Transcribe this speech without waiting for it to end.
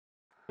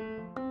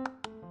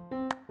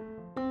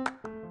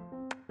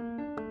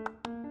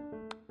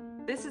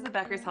This is the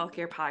Becker's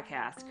Healthcare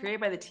Podcast,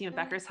 created by the team at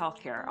Becker's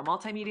Healthcare, a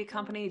multimedia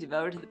company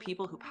devoted to the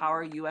people who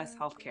power U.S.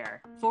 healthcare.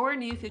 4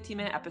 new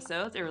 15-minute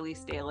episodes are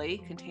released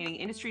daily, containing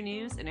industry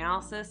news,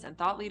 analysis, and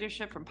thought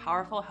leadership from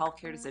powerful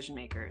healthcare decision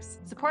makers.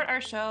 Support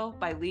our show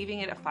by leaving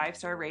it a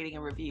 5-star rating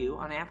and review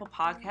on Apple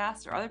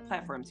Podcasts or other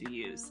platforms you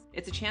use.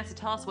 It's a chance to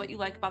tell us what you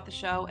like about the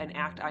show and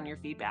act on your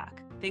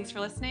feedback. Thanks for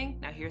listening.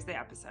 Now here's the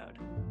episode.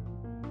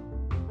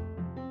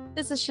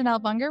 This is Chanel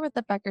Bunger with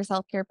the Becker's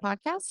Healthcare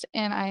Podcast,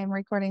 and I am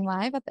recording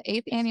live at the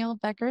 8th Annual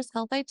Becker's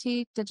Health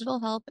IT, Digital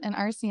Health, and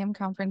RCM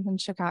Conference in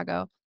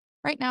Chicago.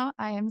 Right now,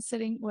 I am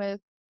sitting with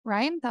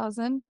Ryan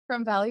Thousand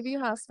from Valley View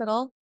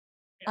Hospital.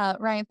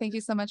 Ryan, thank you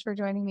so much for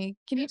joining me.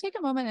 Can you take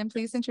a moment and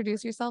please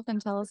introduce yourself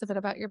and tell us a bit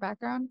about your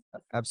background?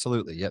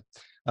 Absolutely. Yep.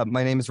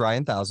 My name is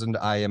Ryan Thousand.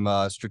 I am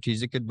a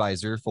strategic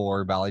advisor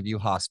for Valley View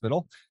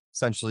Hospital.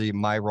 Essentially,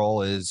 my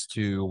role is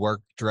to work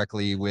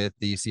directly with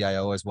the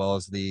CIO as well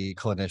as the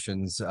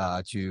clinicians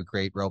to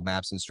create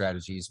roadmaps and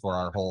strategies for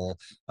our whole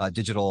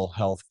digital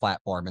health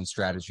platform and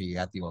strategy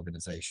at the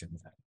organization.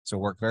 So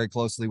work very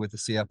closely with the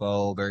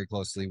CFO, very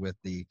closely with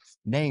the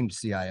named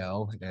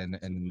CIO,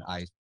 and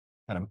I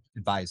kind of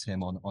advise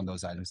him on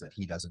those items that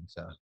he doesn't.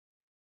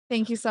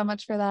 Thank you so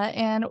much for that.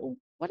 And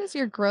what is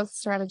your growth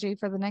strategy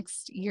for the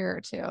next year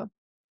or two?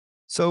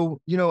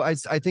 So,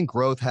 I think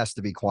growth has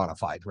to be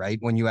quantified, right?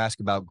 When you ask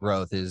about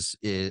growth,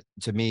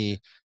 to me,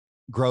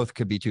 growth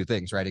could be two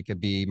things, right? It could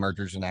be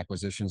mergers and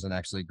acquisitions and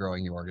actually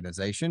growing your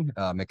organization.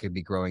 It could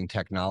be growing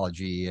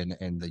technology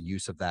and the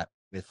use of that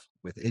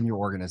within your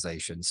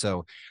organization.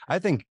 So I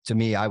think, to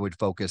me, I would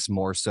focus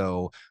more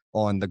so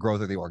on the growth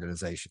of the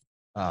organization.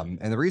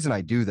 And the reason I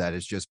do that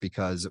is just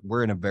because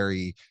we're in a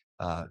very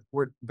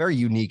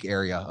unique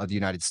area of the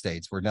United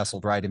States. We're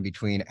nestled right in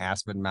between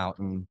Aspen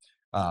Mountain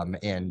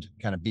and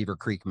kind of Beaver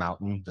Creek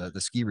Mountain,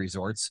 the ski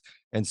resorts.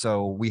 And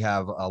so we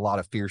have a lot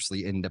of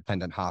fiercely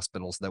independent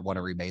hospitals that want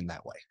to remain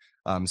that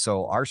way.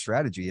 So our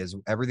strategy is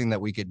everything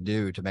that we could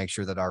do to make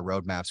sure that our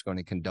roadmap's going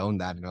to condone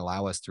that and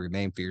allow us to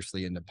remain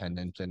fiercely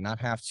independent and not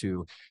have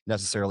to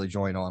necessarily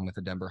join on with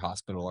a Denver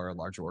hospital or a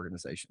larger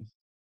organization.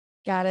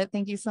 Got it.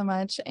 Thank you so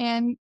much.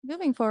 And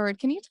moving forward,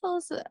 can you tell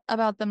us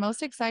about the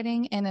most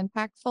exciting and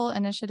impactful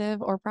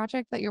initiative or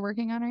project that you're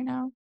working on right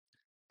now?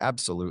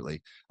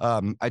 Absolutely.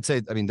 I'd say,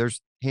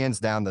 there's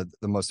hands down the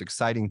most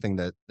exciting thing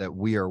that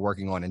we are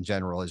working on in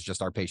general is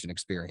just our patient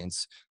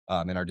experience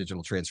and our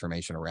digital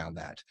transformation around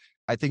that.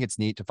 I think it's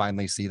neat to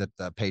finally see that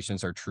the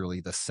patients are truly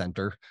the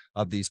center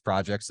of these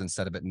projects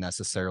instead of it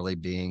necessarily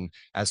being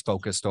as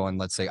focused on,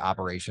 let's say,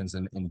 operations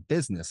and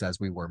business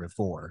as we were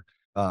before.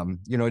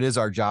 It is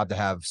our job to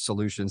have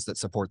solutions that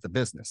support the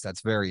business.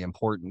 That's very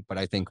important. But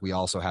I think we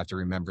also have to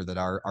remember that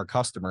our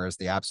customer is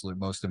the absolute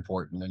most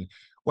important. And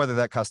whether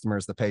that customer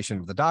is the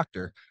patient or the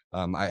doctor,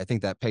 I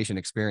think that patient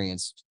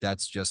experience,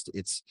 that's just,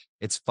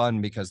 it's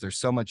fun because there's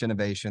so much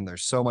innovation.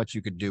 There's so much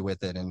you could do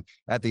with it. And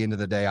at the end of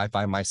the day, I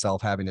find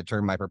myself having to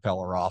turn my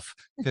propeller off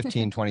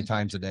 15, 20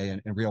 times a day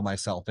and reel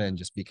myself in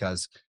just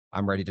because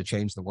I'm ready to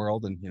change the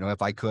world. And,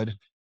 if I could,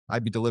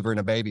 I'd be delivering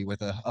a baby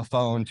with a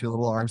phone, two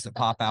little arms that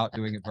pop out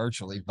doing it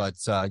virtually, but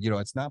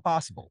it's not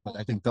possible. But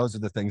I think those are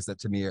the things that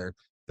to me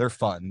they're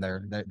fun.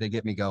 They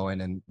get me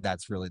going. And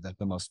that's really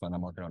the most fun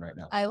I'm working on right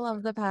now. I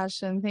love the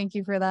passion. Thank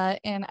you for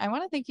that. And I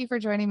want to thank you for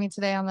joining me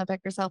today on the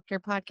Becker's Healthcare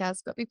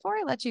Podcast. But before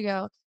I let you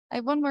go, I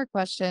have one more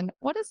question.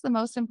 What is the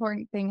most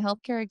important thing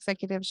healthcare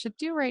executives should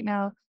do right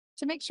now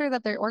to make sure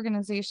that their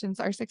organizations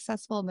are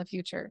successful in the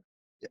future?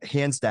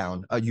 Hands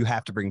down, you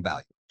have to bring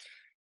value.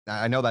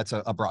 I know that's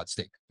a broad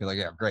statement. You're like,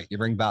 yeah, great. You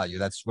bring value.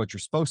 That's what you're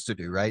supposed to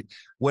do, right?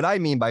 What I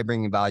mean by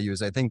bringing value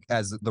is I think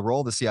as the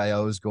role of the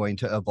CIO is going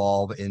to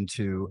evolve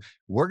into,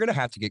 we're going to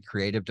have to get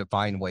creative to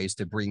find ways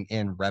to bring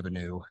in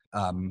revenue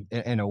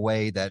in a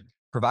way that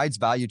provides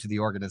value to the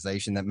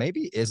organization that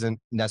maybe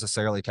isn't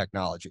necessarily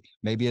technology,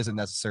 maybe isn't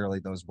necessarily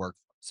those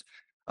workflows.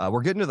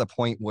 We're getting to the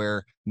point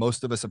where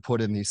most of us have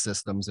put in these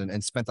systems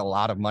and spent a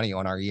lot of money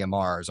on our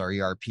EMRs, our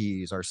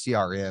ERPs, our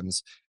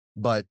CRMs.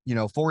 But,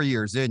 4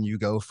 years in, you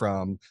go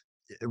from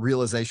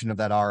realization of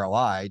that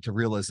ROI to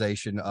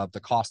realization of the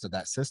cost of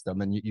that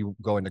system, and you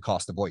go into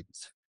cost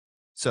avoidance.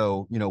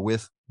 So,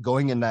 with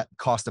going in that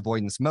cost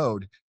avoidance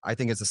mode, I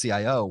think as a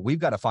CIO, we've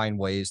got to find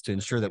ways to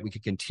ensure that we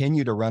can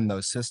continue to run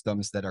those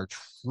systems that are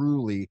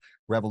truly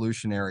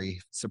revolutionary,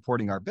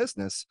 supporting our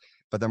business.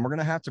 But then we're going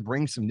to have to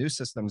bring some new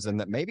systems in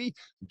that maybe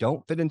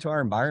don't fit into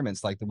our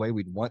environments like the way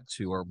we'd want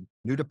to, or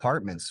new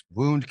departments.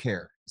 Wound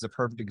care is a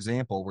perfect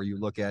example where you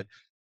look at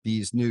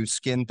these new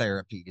skin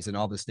therapies and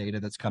all this data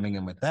that's coming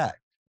in with that.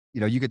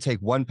 You could take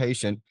one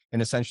patient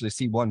and essentially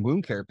see one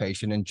wound care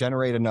patient and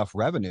generate enough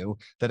revenue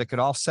that it could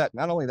offset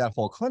not only that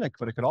whole clinic,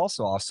 but it could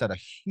also offset a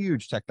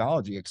huge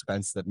technology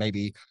expense that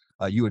maybe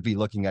you would be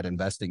looking at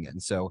investing in.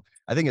 So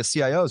I think as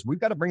CIOs, we've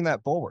got to bring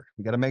that forward.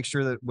 We got to make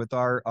sure that with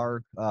our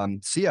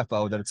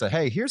CFO that it's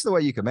hey, here's the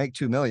way you can make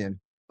 2 million.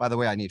 By the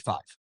way, I need 5,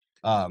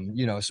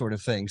 sort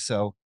of thing.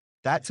 So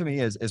that to me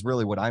is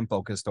really what I'm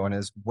focused on,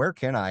 is where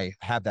can I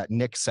have that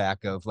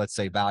knick-sack of, let's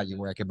say, value,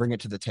 where I can bring it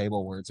to the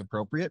table where it's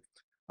appropriate.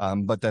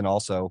 But then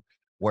also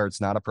where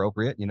it's not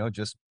appropriate,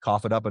 just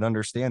cough it up and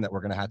understand that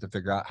we're going to have to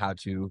figure out how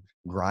to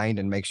grind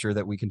and make sure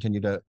that we continue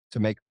to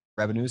make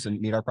revenues and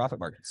meet our profit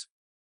margins.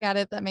 Got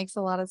it. That makes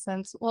a lot of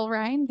sense. Well,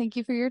 Ryan, thank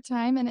you for your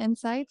time and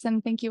insights.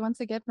 And thank you once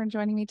again for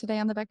joining me today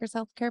on the Becker's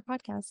Healthcare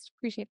Podcast.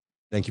 Appreciate it.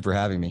 Thank you for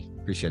having me.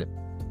 Appreciate it.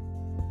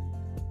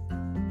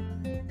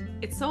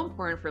 It's so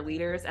important for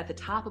leaders at the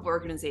top of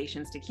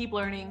organizations to keep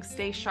learning,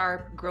 stay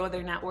sharp, grow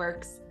their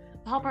networks.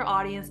 To help our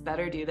audience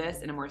better do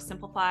this in a more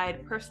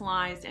simplified,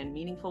 personalized, and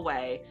meaningful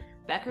way,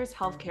 Becker's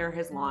Healthcare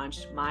has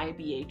launched My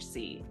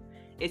BHC.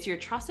 It's your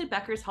trusted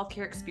Becker's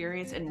Healthcare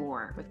experience and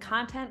more, with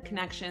content,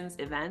 connections,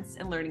 events,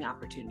 and learning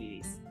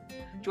opportunities.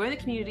 Join the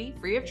community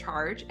free of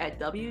charge at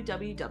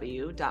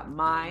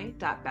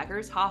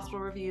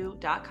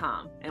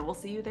www.my.beckershospitalreview.com, and we'll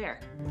see you there.